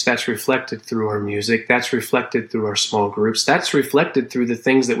message. That's reflected through our music. That's reflected through our small groups. That's reflected through the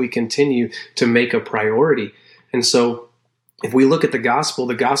things that we continue to make a priority. And so if we look at the gospel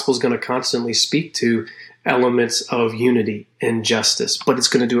is going to constantly speak to elements of unity and justice, but it's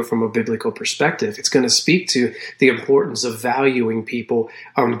going to do it from a biblical perspective. It's going to speak to the importance of valuing people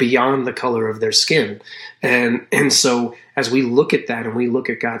beyond the color of their skin. And so as we look at that and we look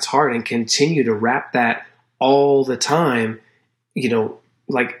at God's heart and continue to wrap that all the time,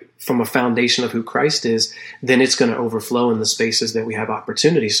 from a foundation of who Christ is, then it's going to overflow in the spaces that we have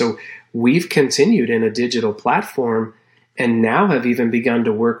opportunity. So we've continued in a digital platform and now have even begun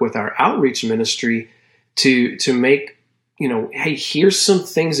to work with our outreach ministry to make, hey, here's some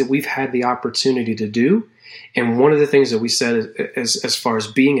things that we've had the opportunity to do. And one of the things that we said as far as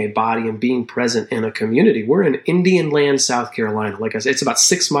being a body and being present in a community, we're in Indian Land, South Carolina. Like I said, it's about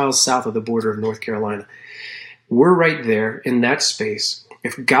 6 miles south of the border of North Carolina. We're right there in that space.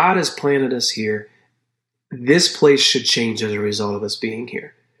 If God has planted us here, this place should change as a result of us being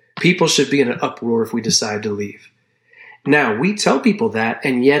here. People should be in an uproar if we decide to leave. Now, we tell people that,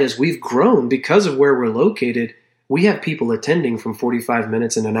 and yet as we've grown, because of where we're located, we have people attending from 45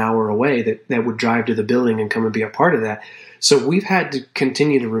 minutes and an hour away that would drive to the building and come and be a part of that. So we've had to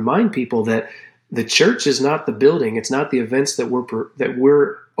continue to remind people that the church is not the building. It's not the events that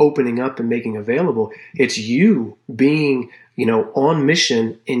we're opening up and making available. It's you being, on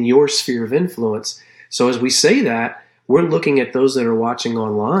mission in your sphere of influence. So as we say that, we're looking at those that are watching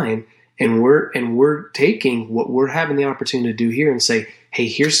online, and we're taking what we're having the opportunity to do here and say, hey,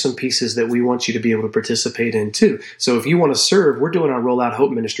 here's some pieces that we want you to be able to participate in too. So if you want to serve, we're doing our Rollout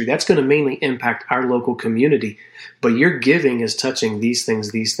Hope ministry. That's going to mainly impact our local community. But your giving is touching these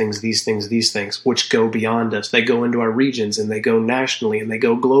things, which go beyond us. They go into our regions, and they go nationally, and they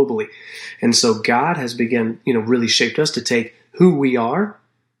go globally. And so God has begun, really shaped us to take who we are.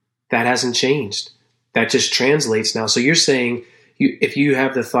 That hasn't changed. That just translates now. So you're saying, if you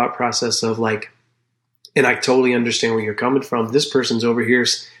have the thought process of like, and I totally understand where you're coming from, this person's over here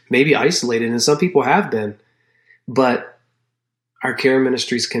maybe isolated, and some people have been, but our care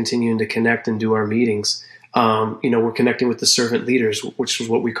ministries continuing to connect and do our meetings. We're connecting with the servant leaders, which is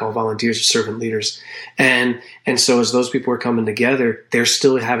what we call volunteers or servant leaders. And so as those people are coming together, they're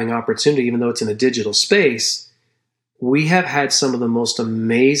still having opportunity, even though it's in a digital space. We have had some of the most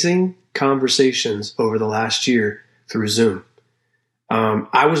amazing conversations over the last year through Zoom.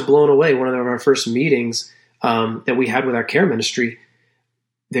 I was blown away. One of our first meetings that we had with our care ministry,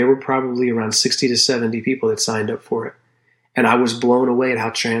 there were probably around 60 to 70 people that signed up for it. And I was blown away at how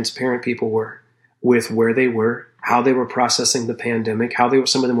transparent people were with where they were, how they were processing the pandemic,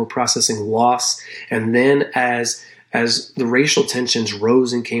 some of them were processing loss. And then as the racial tensions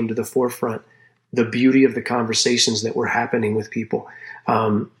rose and came to the forefront, the beauty of the conversations that were happening with people,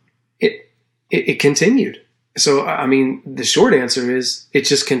 it continued. So, the short answer is it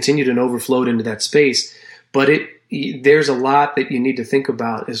just continued and overflowed into that space. But there's a lot that you need to think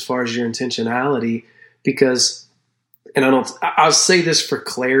about as far as your intentionality, because, and I'll say this for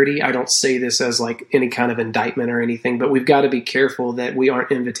clarity. I don't say this as like any kind of indictment or anything, but we've got to be careful that we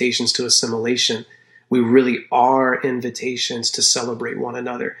aren't invitations to assimilation. We really are invitations to celebrate one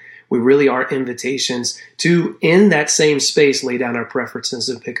another. We really are invitations to, in that same space, lay down our preferences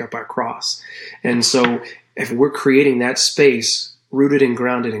and pick up our cross. And so if we're creating that space, rooted and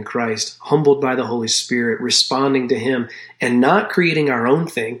grounded in Christ, humbled by the Holy Spirit, responding to Him, and not creating our own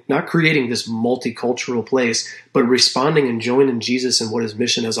thing, not creating this multicultural place, but responding and joining Jesus in what His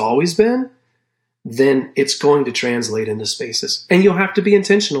mission has always been, then it's going to translate into spaces. And you'll have to be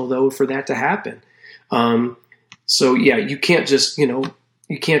intentional, though, for that to happen. You can't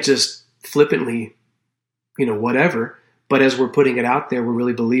just flippantly, whatever. But as we're putting it out there, we're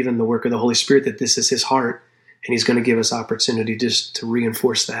really believing the work of the Holy Spirit, that this is His heart, and He's going to give us opportunity just to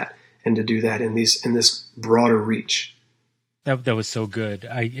reinforce that and to do that in this broader reach. That was so good.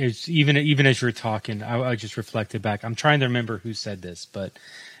 Even as you were talking, I just reflected back. I'm trying to remember who said this, but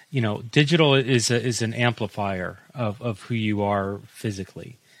digital is an amplifier of who you are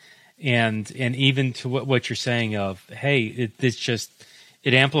physically, and even to what you're saying of, hey,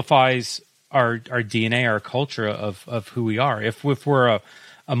 it amplifies our DNA, our culture of who we are. If we're a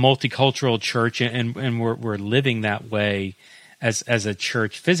multicultural church and we're living that way as a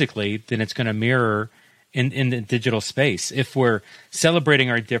church physically, then it's going to mirror in the digital space. If we're celebrating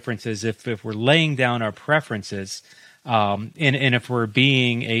our differences, if we're laying down our preferences, and if we're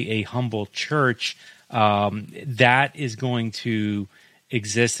being a humble church, that is going to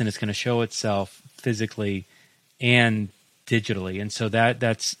exist, and it's going to show itself physically and digitally. And so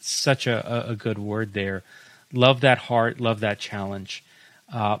that's such a good word there. Love that heart, love that challenge.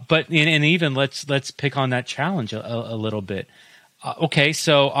 But even let's pick on that challenge a little bit. Okay,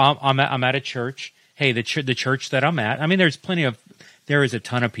 so I'm at a church. Hey, the church that I'm at. There is a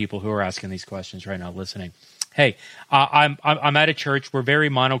ton of people who are asking these questions right now, listening. Hey, I'm at a church. We're very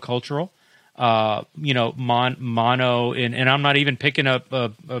monocultural. Mono, and I'm not even picking up.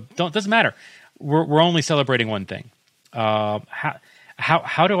 Doesn't matter. We're only celebrating one thing. How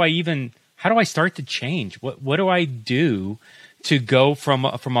do I start to change? What do I do to go from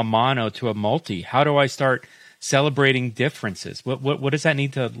a mono to a multi? How do I start celebrating differences? What does that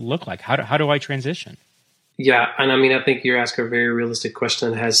need to look like? How do I transition? Yeah, and I think you're asking a very realistic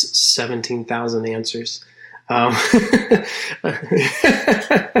question that has 17,000 answers. One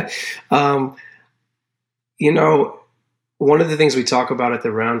of the things we talk about at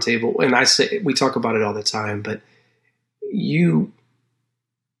the round table, and I say we talk about it all the time, but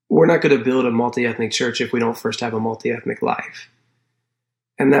we're not going to build a multi-ethnic church if we don't first have a multi-ethnic life.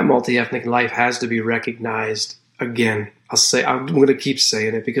 And that multi-ethnic life has to be recognized. Again, I'm going to keep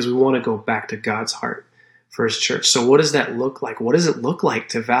saying it because we want to go back to God's heart for His church. So what does that look like? What does it look like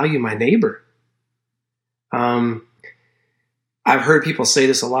to value my neighbor? I've heard people say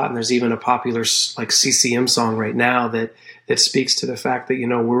this a lot, and there's even a popular CCM song right now that speaks to the fact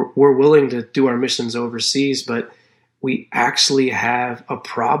that, we're willing to do our missions overseas, but we actually have a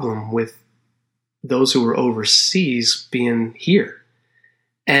problem with those who are overseas being here.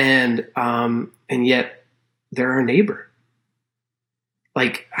 And yet they're our neighbor.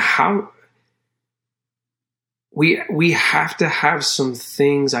 Like, how we have to have some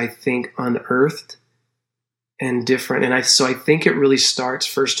things, I think, unearthed and different. And so I think it really starts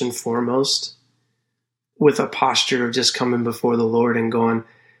first and foremost with a posture of just coming before the Lord and going,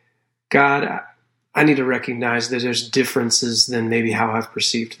 God, I need to recognize that there's differences than maybe how I've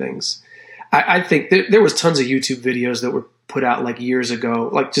perceived things. I think there was tons of YouTube videos that were put out like years ago,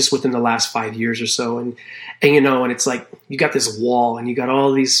 like just within the last 5 years or so. And it's like, you got this wall and you got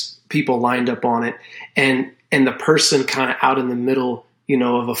all these people lined up on it. And the person kind of out in the middle,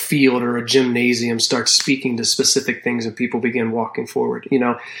 of a field or a gymnasium starts speaking to specific things and people begin walking forward.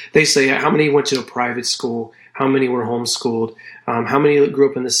 They say, how many went to a private school? How many were homeschooled? How many grew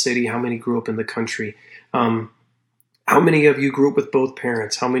up in the city? How many grew up in the country? How many of you grew up with both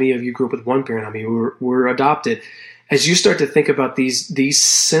parents? How many of you grew up with one parent? How many were adopted? As you start to think about these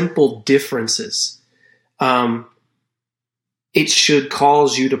simple differences, it should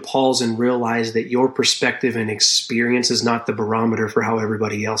cause you to pause and realize that your perspective and experience is not the barometer for how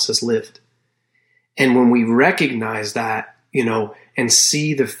everybody else has lived. And when we recognize that, and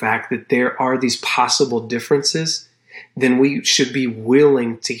see the fact that there are these possible differences, then we should be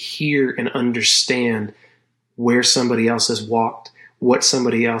willing to hear and understand where somebody else has walked, what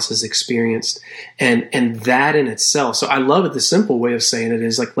somebody else has experienced, and that in itself. So I love it. The simple way of saying it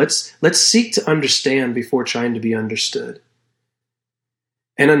is like, let's seek to understand before trying to be understood.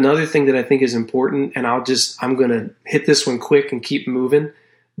 And another thing that I think is important, and I'm going to hit this one quick and keep moving,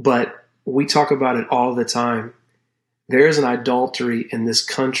 but we talk about it all the time. There is an idolatry in this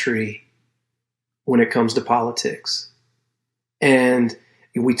country when it comes to politics. And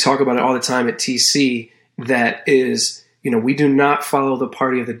we talk about it all the time at TC. That is, we do not follow the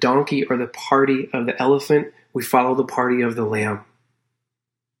party of the donkey or the party of the elephant. We follow the party of the lamb.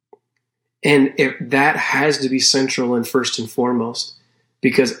 And if that has to be central and first and foremost,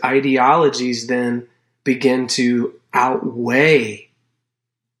 because ideologies then begin to outweigh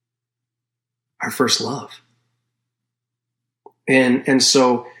our first love. And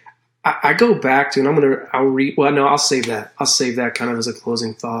so I go back to, and I'll save that. I'll save that kind of as a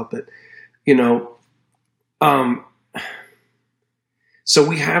closing thought, but so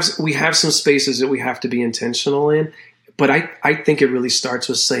we have some spaces that we have to be intentional in, but I think it really starts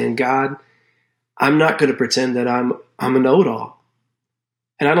with saying, God, I'm not going to pretend that I'm a know-it-all.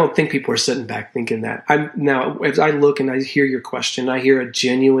 And I don't think people are sitting back thinking that. Now, as I look and I hear your question, I hear a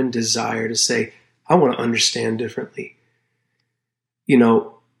genuine desire to say, I want to understand differently.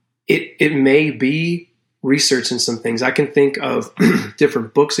 It may be researching some things. I can think of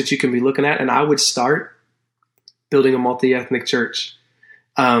different books that you can be looking at, and I would start Building a Multi-Ethnic Church.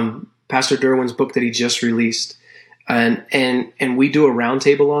 Pastor Derwin's book that he just released. And we do a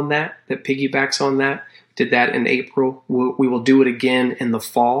roundtable on that piggybacks on that. Did that in April. We will do it again in the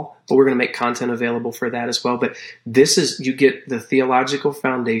fall, but we're going to make content available for that as well. But you get the theological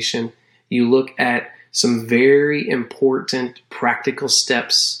foundation. You look at some very important practical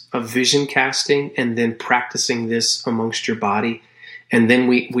steps of vision casting and then practicing this amongst your body. And then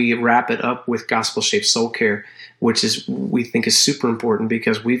we wrap it up with gospel-shaped soul care, which we think is super important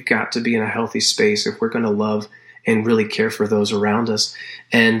because we've got to be in a healthy space if we're going to love and really care for those around us.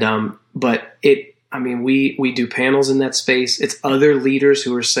 And we do panels in that space. It's other leaders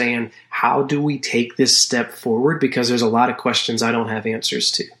who are saying, how do we take this step forward? Because there's a lot of questions I don't have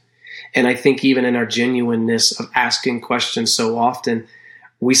answers to. And I think even in our genuineness of asking questions so often,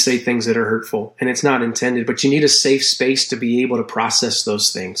 we say things that are hurtful, and it's not intended, but you need a safe space to be able to process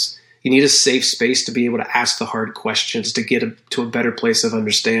those things. You need a safe space to be able to ask the hard questions to get to a better place of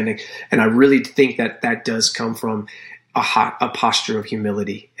understanding. And I really think that does come from a posture of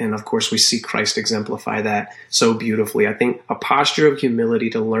humility. And of course, we see Christ exemplify that so beautifully. I think a posture of humility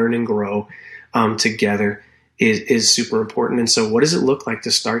to learn and grow together is super important. And so what does it look like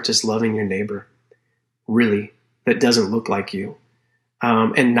to start just loving your neighbor? Really, that doesn't look like you.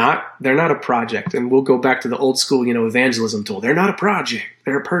 They're not a project. And we'll go back to the old school, evangelism tool. They're not a project.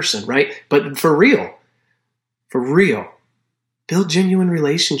 They're a person, right? But for real, build genuine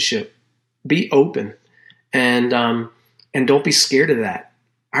relationship, be open, and don't be scared of that.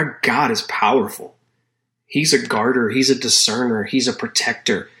 Our God is powerful. He's a guarder. He's a discerner. He's a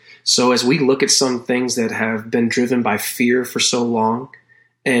protector. So as we look at some things that have been driven by fear for so long,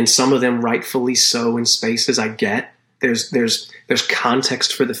 and some of them rightfully so in spaces, I get there's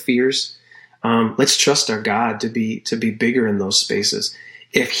context for the fears. Let's trust our God to be bigger in those spaces.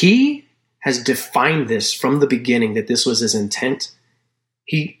 If He has defined this from the beginning that this was His intent,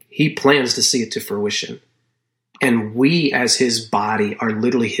 He plans to see it to fruition. And we as His body are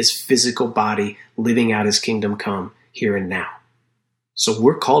literally His physical body living out His kingdom come here and now. So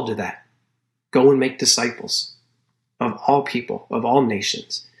we're called to that. Go and make disciples. of all people, of all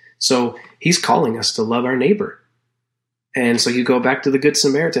nations. So he's calling us to love our neighbor. And so you go back to the Good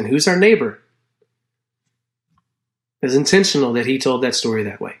Samaritan. Who's our neighbor? It's intentional that he told that story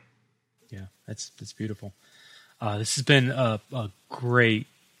that way. Yeah, that's beautiful. This has been a great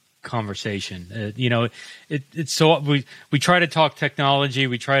conversation. It's so we try to talk technology.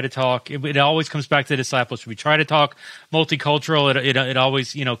 We try to talk. It always comes back to discipleship. We try to talk multicultural. It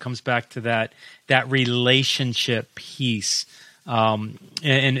always comes back to that relationship piece.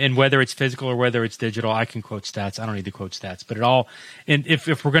 And whether it's physical or whether it's digital, I can quote stats. I don't need to quote stats, but and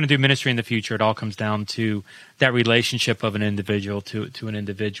if we're going to do ministry in the future, it all comes down to that relationship of an individual to an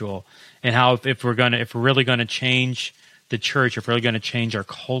individual, and how if we're really going to change the church, if we're really going to change our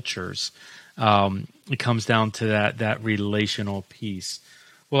cultures, it comes down to that relational piece.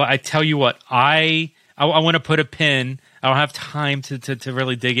 Well, I tell you what, I want to put a pin. I don't have time to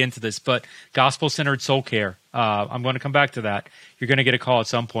really dig into this, but gospel-centered soul care. I'm going to come back to that. You're going to get a call at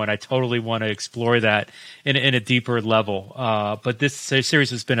some point. I totally want to explore that in a deeper level. But this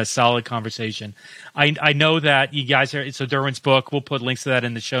series has been a solid conversation. I know that you guys are. So Derwin's book, we'll put links to that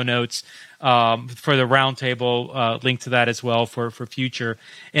in the show notes for the roundtable. Link to that as well for future.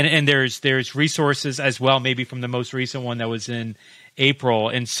 And there's resources as well, maybe from the most recent one that was in April.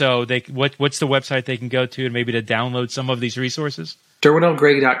 And so what's the website they can go to and maybe to download some of these resources?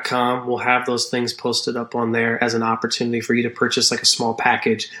 DerwinLGray.com will have those things posted up on there as an opportunity for you to purchase like a small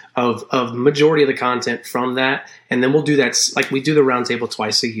package of majority of the content from that. And then we'll do that, like we do the roundtable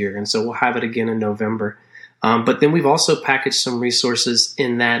twice a year. And so we'll have it again in November. But then we've also packaged some resources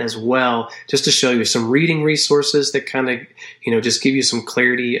in that as well, just to show you some reading resources that kind of, just give you some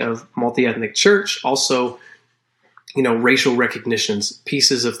clarity of multi-ethnic church. Also, racial recognitions,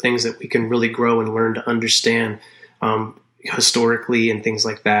 pieces of things that we can really grow and learn to understand historically and things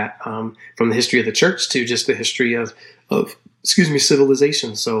like that, from the history of the church to just the history of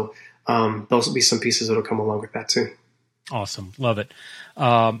civilization. So those will be some pieces that will come along with that too. Awesome. Love it.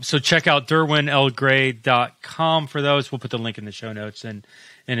 So check out DerwinLGray.com for those. We'll put the link in the show notes and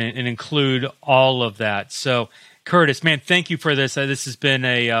include all of that. So Curtis, man, thank you for this. This has been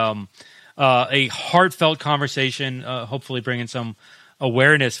a heartfelt conversation, hopefully bringing some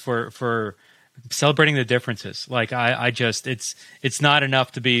awareness for celebrating the differences. Like it's not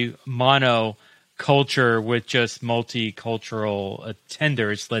enough to be mono culture with just multicultural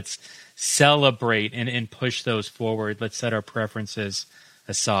attenders. Let's celebrate and push those forward. Let's set our preferences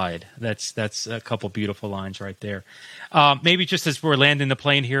aside. That's a couple beautiful lines right there. Maybe just as we're landing the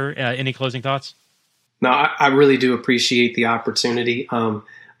plane here, any closing thoughts? No, I really do appreciate the opportunity.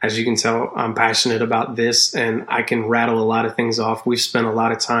 As you can tell, I'm passionate about this, and I can rattle a lot of things off. We've spent a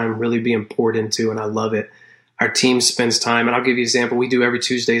lot of time really being poured into, and I love it. Our team spends time, and I'll give you an example. We do every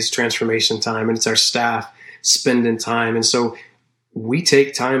Tuesday's transformation time, and it's our staff spending time. And so we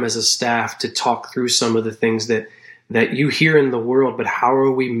take time as a staff to talk through some of the things that you hear in the world, but how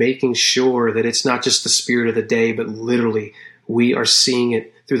are we making sure that it's not just the spirit of the day, but literally we are seeing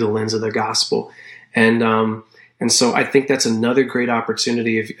it through the lens of the gospel. And so I think that's another great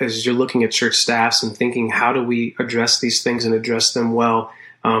opportunity as you're looking at church staffs and thinking, how do we address these things and address them well?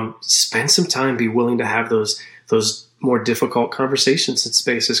 Spend some time, be willing to have those more difficult conversations in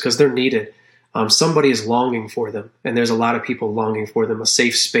spaces because they're needed. Somebody is longing for them, and there's a lot of people longing for them, a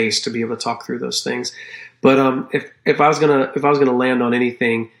safe space to be able to talk through those things. But if I was gonna land on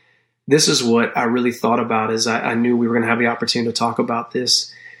anything, this is what I really thought about as I knew we were going to have the opportunity to talk about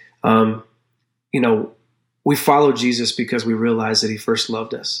this. We follow Jesus because we realize that he first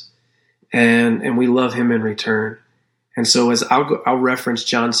loved us, and we love him in return. And so as I'll reference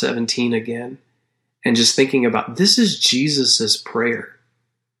John 17 again, and just thinking about this is Jesus's prayer.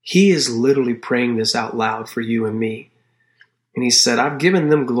 He is literally praying this out loud for you and me. And he said, I've given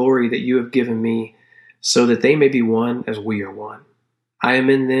them glory that you have given me so that they may be one as we are one. I am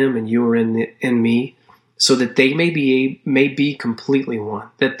in them and you are in me, so that they may be completely one,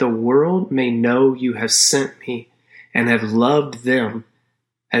 that the world may know you have sent me and have loved them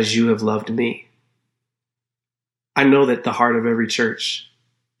as you have loved me. I know that the heart of every church,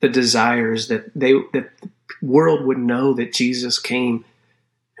 the desire is that the world would know that Jesus came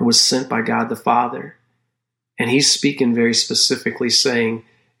and was sent by God the Father. And he's speaking very specifically saying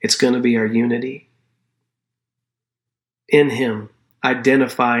it's going to be our unity in him,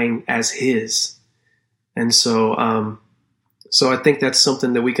 identifying as his. And so I think that's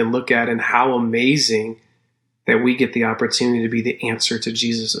something that we can look at, and how amazing that we get the opportunity to be the answer to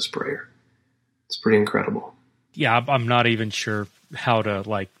Jesus's prayer. It's pretty incredible. Yeah, I'm not even sure how to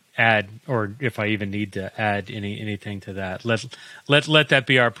add, or if I even need to add anything to that. Let that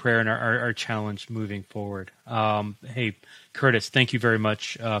be our prayer and our challenge moving forward. Hey, Curtis, thank you very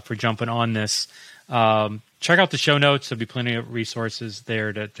much for jumping on this. Check out the show notes. There'll be plenty of resources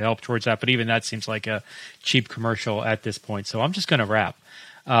there to help towards that. But even that seems like a cheap commercial at this point. So I'm just going to wrap.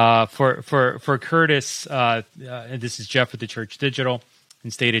 For Curtis, this is Jeff with the Church Digital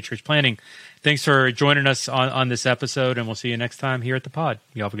and State of Church Planning. Thanks for joining us on this episode, and we'll see you next time here at the pod.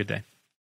 You have a good day.